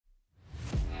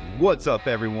What's up,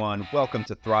 everyone? Welcome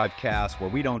to Thrivecast, where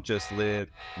we don't just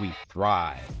live, we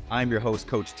thrive. I'm your host,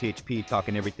 Coach THP,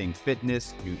 talking everything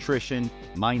fitness, nutrition,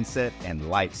 mindset, and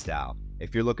lifestyle.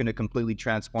 If you're looking to completely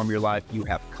transform your life, you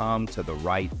have come to the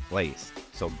right place.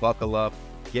 So buckle up,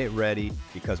 get ready,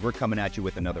 because we're coming at you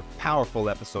with another powerful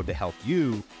episode to help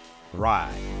you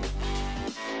thrive.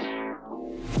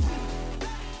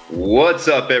 What's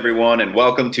up, everyone, and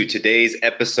welcome to today's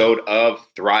episode of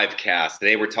Thrivecast.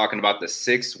 Today, we're talking about the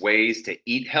 6 ways to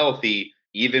eat healthy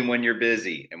even when you're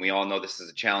busy. And we all know this is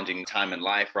a challenging time in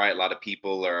life, right? A lot of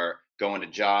people are going to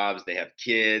jobs, they have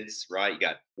kids, right? You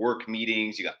got work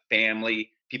meetings, you got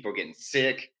family, people are getting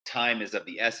sick. Time is of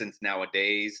the essence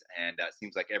nowadays, and it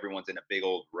seems like everyone's in a big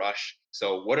old rush.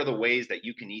 So what are the ways that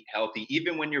you can eat healthy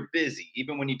even when you're busy,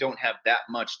 even when you don't have that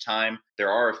much time? There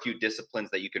are a few disciplines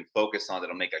that you can focus on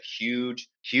that'll make a huge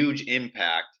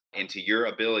impact into your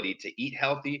ability to eat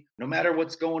healthy no matter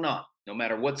what's going on. No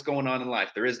matter what's going on in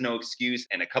life, there is no excuse.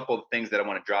 And a couple of things that I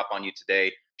want to drop on you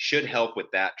today should help with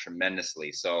that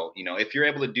tremendously. So, if you're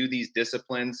able to do these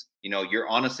disciplines, you're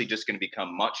honestly just going to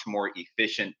become much more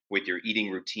efficient with your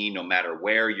eating routine, no matter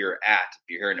where you're at. If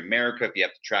you're here in America, if you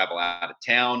have to travel out of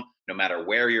town, no matter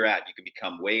where you're at, you can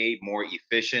become way more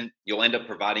efficient. You'll end up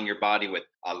providing your body with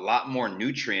a lot more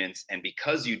nutrients. And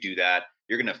because you do that,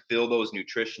 you're going to fill those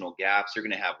nutritional gaps. You're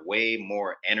going to have way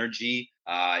more energy.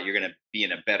 You're going to be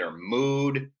in a better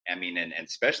mood. I mean, and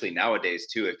especially nowadays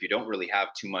too, if you don't really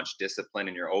have too much discipline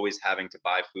and you're always having to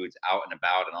buy foods out and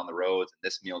about and on the roads, and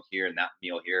this meal here and that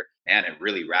meal here, man, it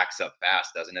really racks up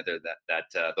fast, doesn't it?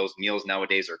 Those meals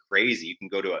nowadays are crazy. You can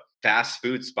go to a fast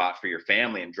food spot for your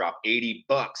family and drop $80.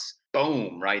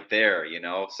 Boom, right there,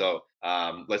 So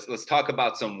let's talk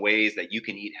about some ways that you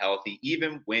can eat healthy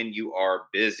even when you are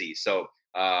busy. So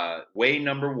way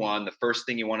number one, the first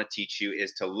thing you want to teach you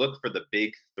is to look for the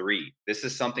big 3. This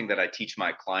is something that I teach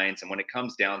my clients. And when it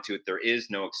comes down to it, there is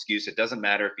no excuse. It doesn't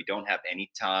matter if you don't have any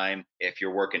time, if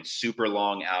you're working super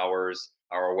long hours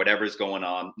or whatever's going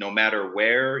on, no matter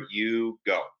where you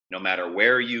go. No matter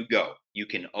where you go, you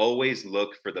can always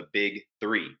look for the big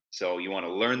 3. So you want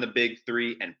to learn the big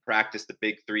 3 and practice the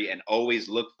big 3 and always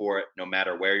look for it no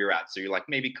matter where you're at. So you're like,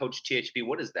 maybe Coach THP,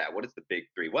 what is that? What is the big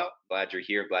 3? Well, glad you're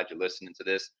here. Glad you're listening to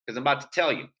this because I'm about to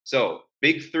tell you. So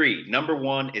big 3, number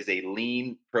 1 is a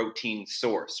lean protein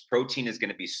source. Protein is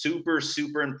going to be super,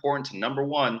 super important to number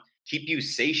 1, keep you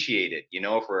satiated.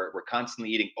 If we're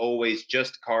constantly eating always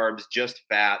just carbs, just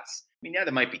fats, I mean, yeah,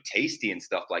 they might be tasty and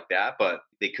stuff like that, but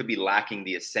they could be lacking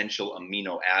the essential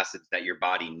amino acids that your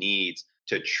body needs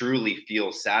to truly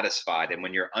feel satisfied. And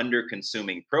when you're under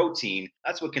consuming protein,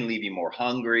 that's what can leave you more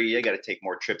hungry. You got to take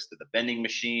more trips to the vending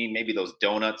machine. Maybe those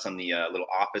donuts on the little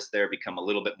office there become a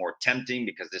little bit more tempting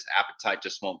because this appetite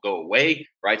just won't go away,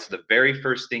 right? So the very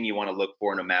first thing you want to look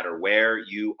for, no matter where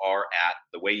you are at,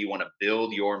 the way you want to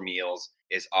build your meals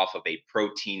is off of a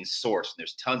protein source. And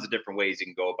there's tons of different ways you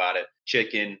can go about it.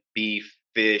 Chicken, beef,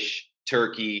 fish,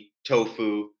 turkey,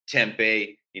 tofu,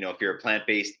 tempeh. If you're a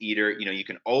plant-based eater, you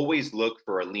can always look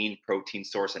for a lean protein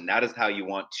source, and that is how you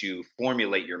want to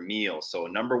formulate your meal. So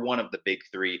number 1 of the big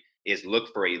 3 is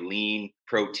look for a lean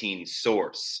protein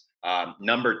source.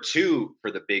 Number 2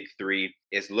 for the big 3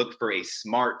 is look for a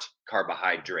smart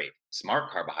carbohydrate.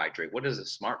 Smart carbohydrate. What is a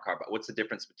smart carbohydrate? What's the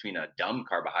difference between a dumb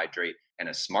carbohydrate and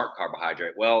a smart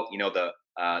carbohydrate? Well,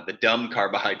 the dumb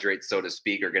carbohydrates, so to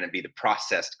speak, are going to be the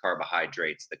processed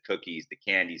carbohydrates, the cookies, the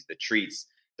candies, the treats,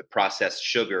 the processed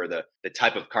sugar, the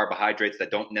type of carbohydrates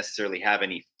that don't necessarily have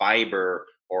any fiber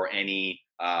or any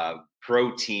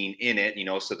protein in it.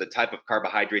 So the type of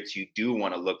carbohydrates you do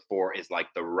want to look for is like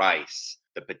the rice,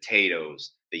 the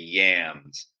potatoes, the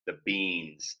yams, the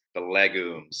beans, the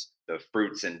legumes, the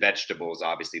fruits and vegetables.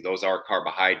 Obviously, those are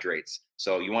carbohydrates.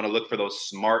 So you want to look for those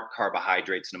smart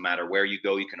carbohydrates no matter where you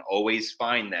go. You can always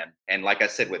find them. And like I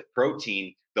said, with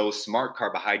protein, those smart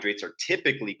carbohydrates are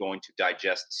typically going to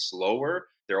digest slower.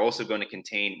 They're also going to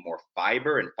contain more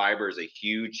fiber, and fiber is a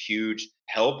huge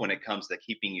help when it comes to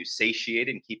keeping you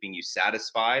satiated and keeping you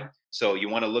satisfied. So you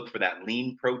want to look for that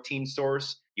lean protein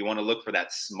source. You want to look for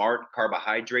that smart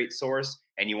carbohydrate source.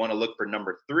 And you want to look for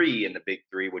number 3 in the big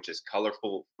 3, which is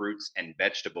colorful fruits and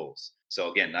vegetables. So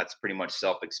again, that's pretty much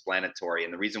self-explanatory.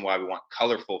 And the reason why we want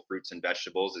colorful fruits and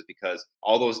vegetables is because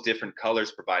all those different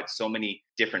colors provide so many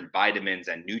different vitamins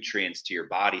and nutrients to your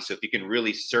body. So if you can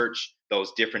really search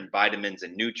those different vitamins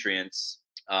and nutrients,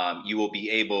 you will be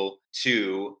able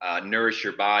to nourish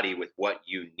your body with what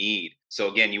you need. So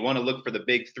again, you want to look for the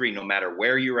big three no matter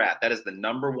where you're at. That is the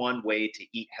number one way to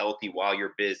eat healthy while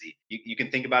you're busy. You can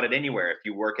think about it anywhere. If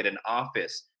you work at an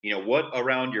office, what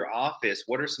around your office,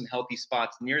 what are some healthy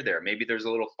spots near there? Maybe there's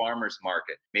a little farmer's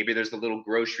market. Maybe there's a little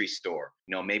grocery store.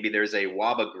 Maybe there's a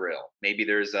Waba grill. Maybe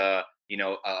there's a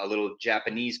little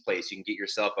Japanese place. You can get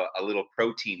yourself a little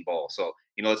protein bowl. So,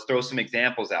 let's throw some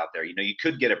examples out there. You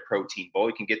could get a protein bowl.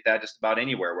 You can get that just about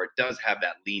anywhere where it does have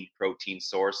that lean protein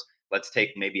source. Let's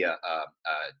take maybe a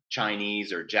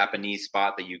Chinese or Japanese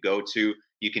spot that you go to.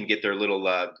 You can get their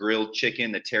little grilled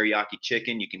chicken, the teriyaki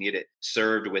chicken. You can get it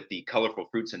served with the colorful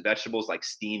fruits and vegetables like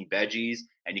steamed veggies,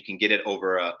 and you can get it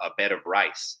over a bed of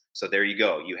rice. So there you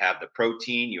go. You have the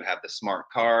protein, you have the smart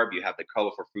carb, you have the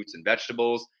colorful fruits and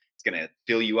vegetables. It's going to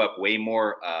fill you up way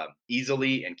more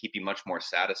easily and keep you much more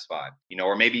satisfied.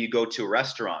 Or maybe you go to a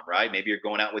restaurant, right? Maybe you're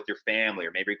going out with your family,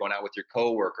 or maybe you're going out with your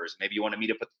coworkers. Maybe you want to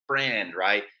meet up with a friend,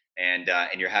 right? And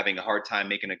you're having a hard time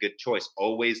making a good choice.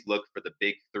 Always look for the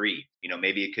big three.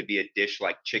 Maybe it could be a dish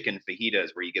like chicken fajitas,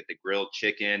 where you get the grilled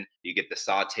chicken, you get the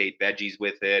sauteed veggies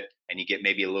with it, and you get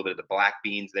maybe a little bit of the black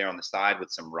beans there on the side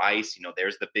with some rice.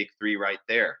 There's the big three right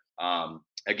there.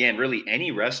 Again, really any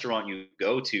restaurant you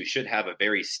go to should have a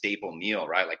very staple meal,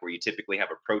 right? Like where you typically have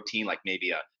a protein, like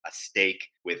maybe a steak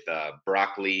with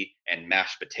broccoli and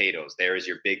mashed potatoes. There is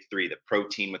your big three: the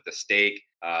protein with the steak,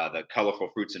 the colorful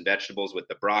fruits and vegetables with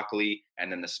the broccoli,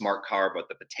 and then the smart carb with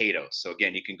the potatoes. So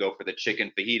again, you can go for the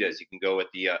chicken fajitas. You can go with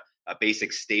the a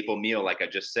basic staple meal, like I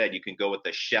just said. You can go with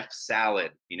the chef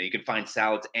salad. You can find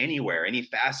salads anywhere, any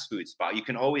fast food spot. You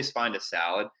can always find a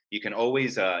salad. You can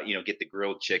always, get the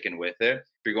grilled chicken with it.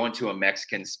 If you're going to a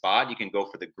Mexican spot, you can go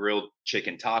for the grilled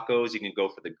chicken tacos. You can go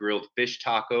for the grilled fish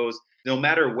tacos. No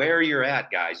matter where you're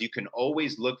at, guys, you can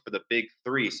always look for the big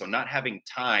three. So not having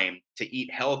time to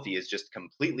eat healthy is just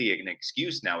completely an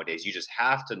excuse nowadays. You just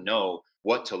have to know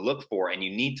what to look for, and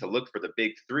you need to look for the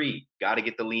big three. You got to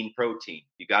get the lean protein.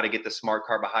 You got to get the smart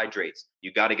carbohydrates.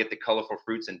 You got to get the colorful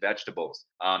fruits and vegetables.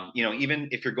 Even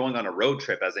if you're going on a road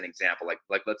trip, as an example,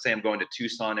 like let's say I'm going to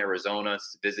Tucson, Arizona,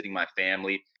 visiting my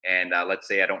family, and let's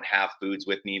say I don't have foods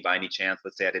with me by any chance.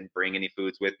 Let's say I didn't bring any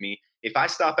foods with me. If I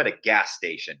stop at a gas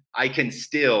station, I can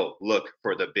still look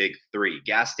for the big three.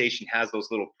 Gas station has those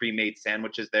little pre-made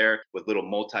sandwiches there with little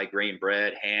multi-grain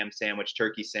bread, ham sandwich,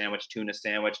 turkey sandwich, tuna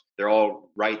sandwich. They're all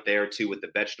right there too with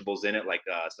the vegetables in it, like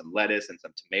some lettuce and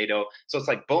some tomato. So it's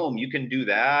like, boom, you can do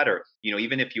that. Or,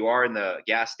 even if you are in the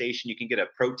gas station, you can get a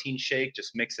protein shake,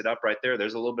 just mix it up right there.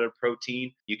 There's a little bit of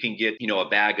protein. You can get, a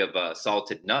bag of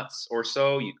salted nuts or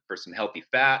so for some healthy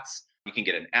fats. You can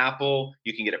get an apple,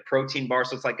 you can get a protein bar.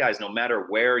 So it's like, guys, no matter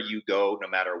where you go, no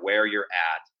matter where you're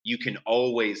at, you can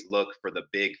always look for the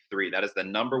big three. That is the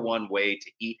number one way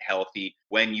to eat healthy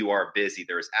when you are busy.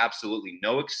 There is absolutely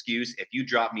no excuse. If you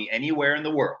drop me anywhere in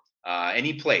the world,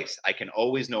 any place, I can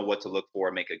always know what to look for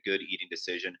and make a good eating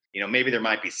decision. Maybe there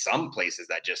might be some places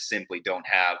that just simply don't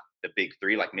have the big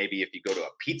three. Like maybe if you go to a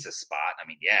pizza spot,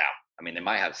 they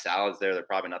might have salads there. They're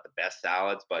probably not the best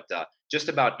salads, but just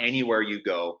about anywhere you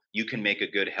go, you can make a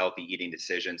good, healthy eating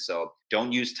decision. So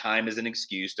don't use time as an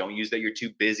excuse. Don't use that you're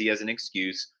too busy as an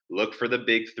excuse. Look for the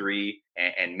big three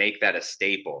and make that a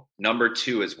staple. Number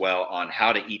two, as well, on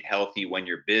how to eat healthy when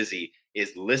you're busy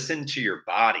is listen to your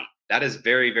body. That is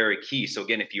very, very key. So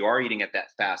again, if you are eating at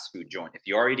that fast food joint, if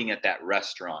you are eating at that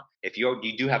restaurant, if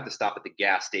you do have to stop at the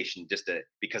gas station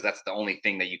because that's the only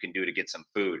thing that you can do to get some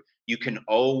food, you can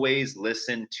always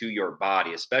listen to your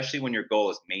body, especially when your goal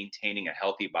is maintaining a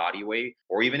healthy body weight,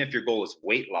 or even if your goal is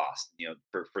weight loss.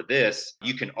 For this,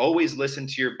 you can always listen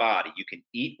to your body. You can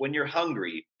eat when you're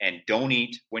hungry and don't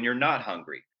eat when you're not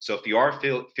hungry. So if you are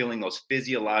feeling those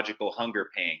physiological hunger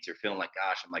pangs, you're feeling like,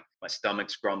 gosh, I'm like, my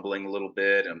stomach's grumbling a little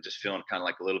bit, and I'm just feeling kind of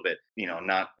like a little bit,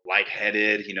 not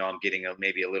lightheaded, I'm getting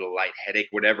maybe a little light headache,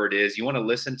 whatever it is. You want to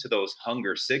listen to those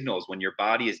hunger signals. When your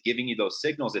body is giving you those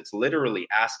signals, it's literally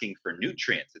asking for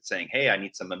nutrients. It's saying, hey, I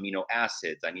need some amino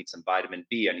acids. I need some vitamin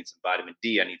B. I need some vitamin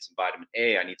D. I need some vitamin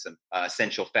A. I need some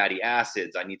essential fatty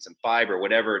acids. I need some fiber,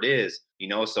 whatever it is.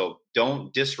 So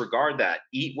don't disregard that.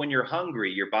 Eat when you're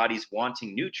hungry. Your body's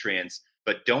wanting nutrients,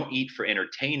 but don't eat for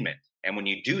entertainment. And when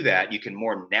you do that, you can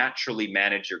more naturally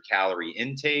manage your calorie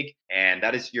intake. And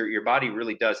that is your body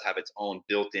really does have its own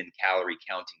built-in calorie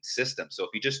counting system. So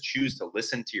if you just choose to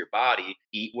listen to your body,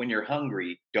 eat when you're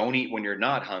hungry, don't eat when you're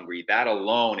not hungry, that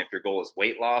alone, if your goal is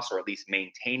weight loss or at least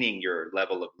maintaining your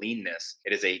level of leanness,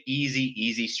 it is a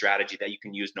easy strategy that you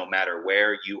can use no matter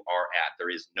where you are at. There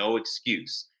is no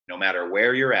excuse. No matter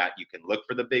where you're at, you can look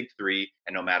for the big three.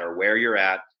 And no matter where you're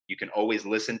at, you can always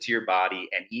listen to your body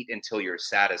and eat until you're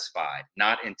satisfied,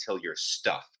 not until you're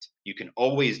stuffed. You can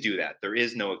always do that. There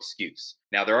is no excuse.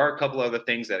 Now, there are a couple other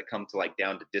things that come to like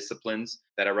down to disciplines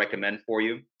that I recommend for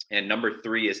you. And number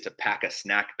three is to pack a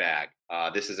snack bag.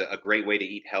 This is a great way to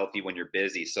eat healthy when you're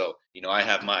busy. So, I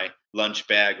have my lunch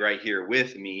bag right here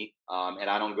with me, and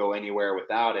I don't go anywhere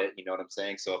without it. You know what I'm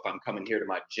saying? So if I'm coming here to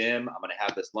my gym, I'm going to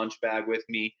have this lunch bag with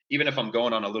me. Even if I'm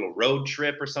going on a little road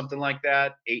trip or something like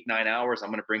that, 8, 9 hours, I'm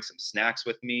going to bring some snacks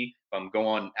with me. If I'm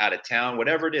going out of town,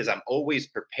 whatever it is, I'm always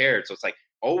prepared. So it's like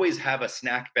always have a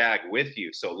snack bag with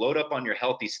you. So load up on your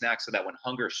healthy snacks so that when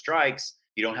hunger strikes,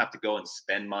 you don't have to go and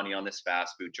spend money on this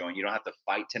fast food joint. You don't have to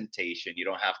fight temptation. You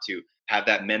don't have to have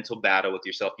that mental battle with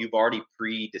yourself. You've already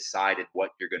pre-decided what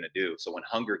you're going to do. So when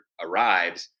hunger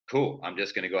arrives, cool, I'm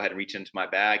just going to go ahead and reach into my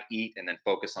bag, eat, and then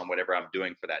focus on whatever I'm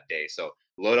doing for that day. So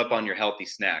load up on your healthy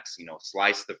snacks,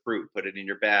 slice the fruit, put it in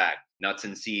your bag. Nuts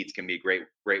and seeds can be a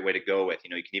great way to go with.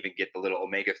 You can even get the little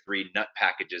omega-3 nut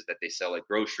packages that they sell at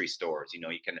grocery stores. You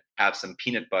can have some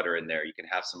peanut butter in there. You can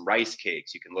have some rice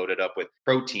cakes. You can load it up with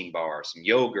protein bars, some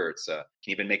yogurts. You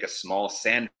can even make a small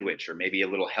sandwich or maybe a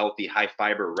little healthy high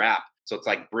fiber wrap. So it's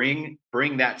like bring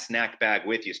that snack bag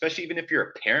with you, especially even if you're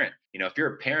a parent. If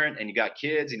you're a parent and you got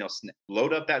kids,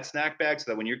 load up that snack bag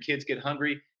so that when your kids get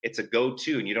hungry, it's a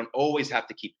go-to, and you don't always have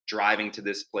to keep driving to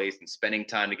this place and spending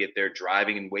time to get there,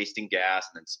 driving and wasting gas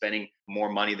and then spending more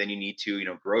money than you need to.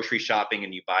 Grocery shopping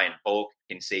and you buy in bulk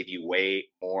can save you way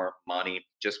more money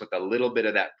just with a little bit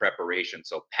of that preparation.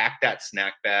 So pack that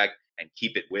snack bag and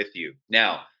keep it with you.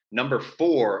 Now, number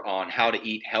 4 on how to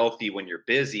eat healthy when you're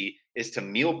busy is to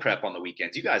meal prep on the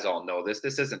weekends. You guys all know this.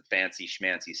 This isn't fancy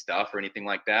schmancy stuff or anything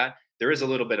like that. There is a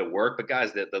little bit of work, but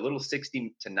guys, the little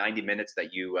 60 to 90 minutes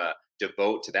that you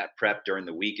devote to that prep during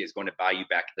the week is going to buy you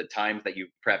back the times that you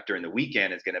prep during the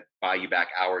weekend is going to buy you back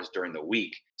hours during the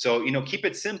week. So, keep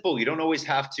it simple. You don't always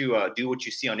have to do what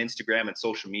you see on Instagram and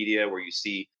social media where you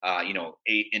see,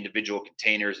 8 individual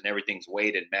containers and everything's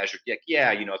weighed and measured.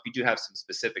 Yeah, if you do have some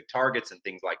specific targets and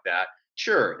things like that,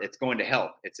 sure, it's going to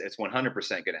help. It's 100%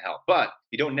 going to help. But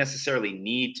you don't necessarily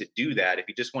need to do that if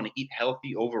you just want to eat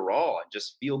healthy overall and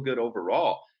just feel good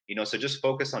overall. So just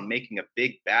focus on making a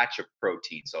big batch of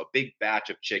protein. So a big batch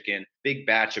of chicken, big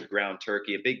batch of ground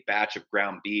turkey, a big batch of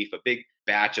ground beef, a big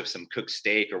batch of some cooked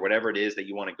steak or whatever it is that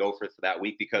you want to go for that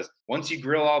week. Because once you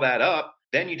grill all that up,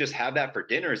 then you just have that for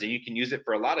dinners, and you can use it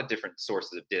for a lot of different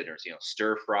sources of dinners,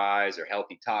 stir fries or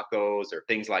healthy tacos or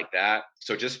things like that.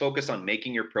 So just focus on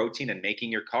making your protein and making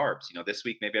your carbs. This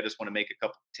week, maybe I just want to make a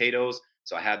couple potatoes.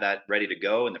 So I have that ready to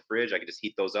go in the fridge. I can just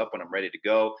heat those up when I'm ready to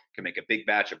go. Can make a big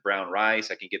batch of brown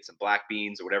rice. I can get some black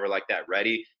beans or whatever like that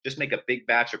ready. Just make a big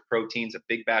batch of proteins, a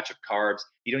big batch of carbs.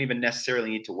 You don't even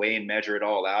necessarily need to weigh and measure it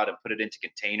all out and put it into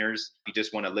containers. You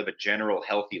just want to live a general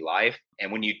healthy life.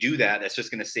 And when you do that, that's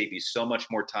just going to save you so much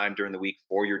more time during the week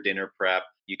for your dinner prep.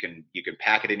 You can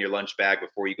pack it in your lunch bag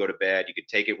before you go to bed. You can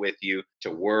take it with you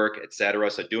to work,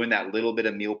 etc. So doing that little bit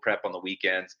of meal prep on the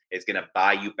weekends is going to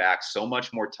buy you back so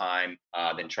much more time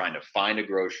than trying to find a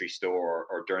grocery store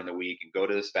or during the week and go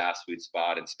to this fast food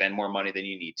spot and spend more money than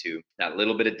you need to. That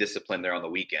little bit of discipline there on the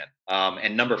weekend.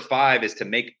 And number 5 is to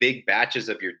make big batches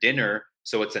of your dinner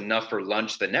so it's enough for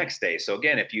lunch the next day. So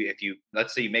again, if you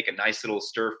let's say you make a nice little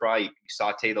stir fry, you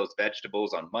saute those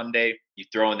vegetables on Monday, you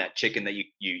throw in that chicken that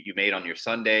you made on your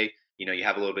Sunday, you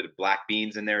have a little bit of black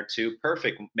beans in there too.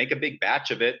 Perfect. Make a big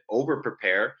batch of it, over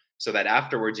prepare so that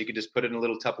afterwards you can just put it in a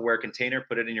little Tupperware container,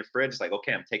 put it in your fridge. It's like,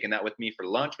 okay, I'm taking that with me for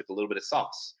lunch with a little bit of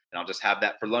sauce, and I'll just have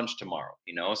that for lunch tomorrow.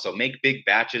 So make big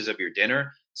batches of your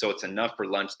dinner so it's enough for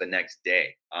lunch the next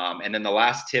day. And then the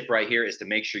last tip right here is to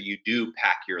make sure you do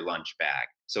pack your lunch bag.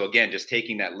 So again, just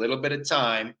taking that little bit of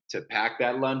time to pack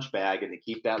that lunch bag and to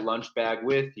keep that lunch bag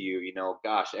with you.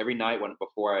 Gosh, every night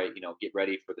before I get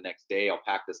ready for the next day, I'll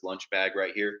pack this lunch bag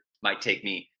right here. Might take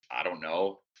me, I don't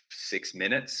know, 6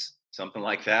 minutes, something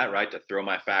like that, right? To throw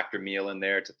my factor meal in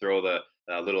there, to throw the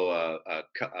little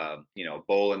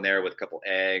bowl in there with a couple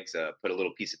eggs, put a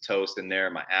little piece of toast in there,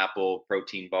 my apple,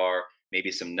 protein bar, maybe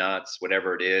some nuts,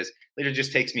 whatever it is. It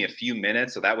just takes me a few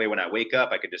minutes. So that way, when I wake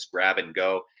up, I could just grab and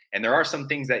go. And there are some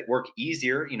things that work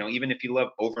easier. Even if you love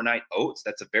overnight oats,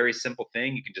 that's a very simple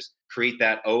thing. You can just create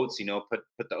that oats,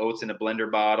 put the oats in a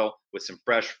blender bottle with some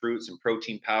fresh fruit, some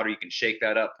protein powder. You can shake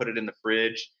that up, put it in the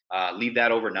fridge, leave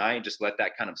that overnight, just let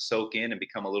that kind of soak in and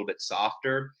become a little bit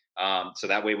softer. So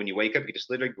that way, when you wake up, you just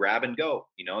literally grab and go.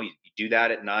 You do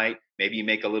that at night. Maybe you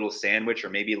make a little sandwich or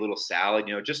maybe a little salad,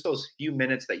 just those few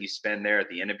minutes that you spend there at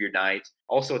the end of your night.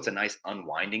 Also, it's a nice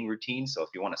unwinding routine. So if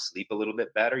you want to sleep a little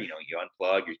bit better, you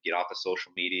unplug, you get off of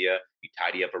social media, you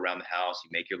tidy up around the house,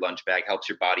 you make your lunch bag, helps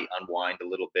your body unwind a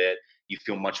little bit. You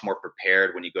feel much more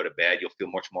prepared when you go to bed. You'll feel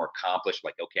much more accomplished,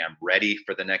 like, okay, I'm ready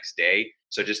for the next day.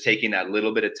 So just taking that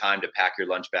little bit of time to pack your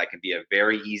lunch bag can be a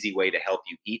very easy way to help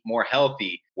you eat more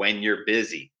healthy when you're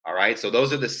busy. All right. So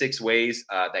those are the 6 ways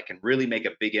that can really make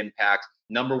a big impact.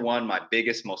 Number 1, my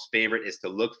biggest, most favorite, is to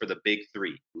look for the big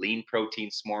 3: lean protein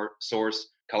source,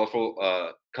 colorful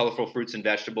fruits and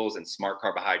vegetables, and smart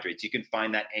carbohydrates. You can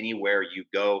find that anywhere you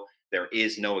go. There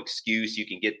is no excuse. You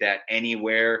can get that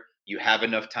anywhere you have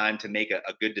enough time to make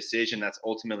a good decision. That's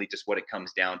ultimately just what it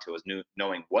comes down to, is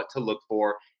knowing what to look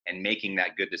for and making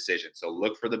that good decision. So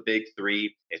look for the big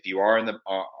 3. If you are on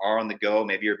the go,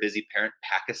 maybe you're a busy parent,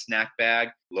 pack a snack bag,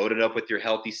 load it up with your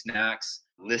healthy snacks.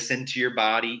 Listen to your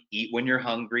body, eat when you're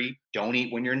hungry, don't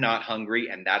eat when you're not hungry.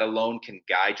 And that alone can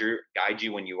guide you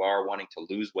when you are wanting to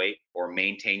lose weight or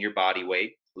maintain your body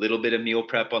weight. Little bit of meal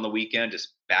prep on the weekend,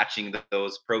 just batching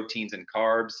those proteins and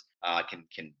carbs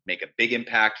can make a big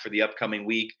impact for the upcoming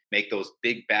week. Make those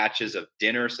big batches of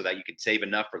dinner so that you can save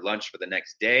enough for lunch for the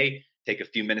next day. Take a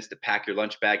few minutes to pack your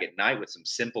lunch bag at night with some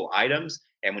simple items.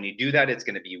 And when you do that, it's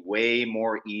going to be way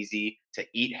more easy to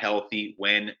eat healthy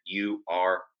when you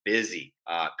are busy.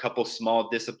 Couple small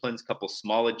disciplines, couple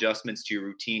small adjustments to your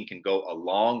routine can go a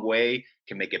long way,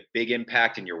 can make a big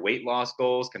impact in your weight loss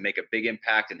goals, can make a big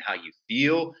impact in how you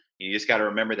feel. You just got to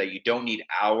remember that you don't need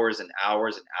hours and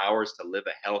hours and hours to live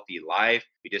a healthy life.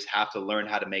 You just have to learn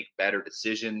how to make better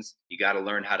decisions. You got to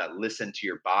learn how to listen to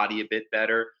your body a bit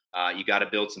better. You got to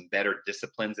build some better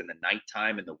disciplines in the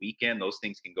nighttime and the weekend. Those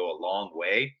things can go a long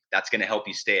way. That's going to help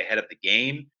you stay ahead of the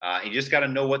game. You just got to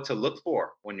know what to look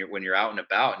for when you're out and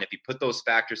about. And if you put those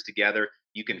factors together,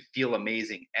 you can feel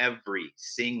amazing every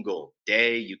single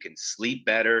day. You can sleep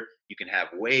better. You can have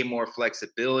way more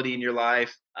flexibility in your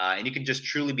life. And you can just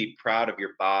truly be proud of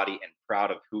your body and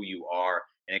proud of who you are.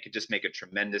 And it could just make a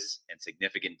tremendous and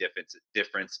significant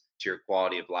difference to your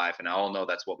quality of life. And I all know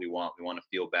that's what we want. We want to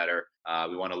feel better.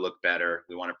 We want to look better.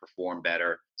 We want to perform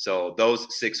better. So those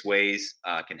 6 ways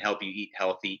can help you eat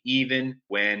healthy even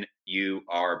when you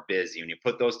are busy. When you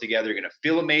put those together, you're going to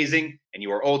feel amazing and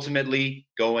you are ultimately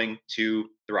going to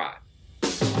thrive.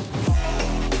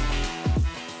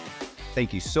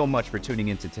 Thank you so much for tuning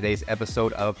into today's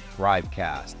episode of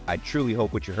Thrivecast. I truly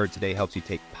hope what you heard today helps you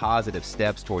take positive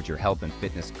steps towards your health and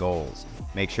fitness goals.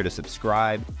 Make sure to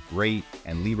subscribe, rate,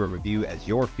 and leave a review, as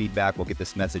your feedback will get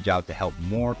this message out to help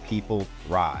more people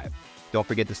thrive. Don't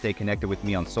forget to stay connected with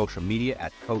me on social media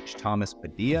at Coach Thomas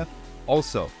Padilla.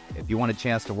 Also, if you want a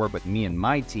chance to work with me and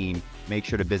my team, make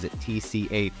sure to visit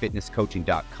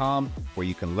tcafitnesscoaching.com, where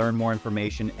you can learn more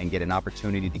information and get an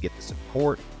opportunity to get the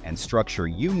support and structure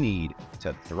you need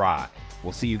to thrive.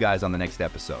 We'll see you guys on the next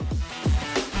episode.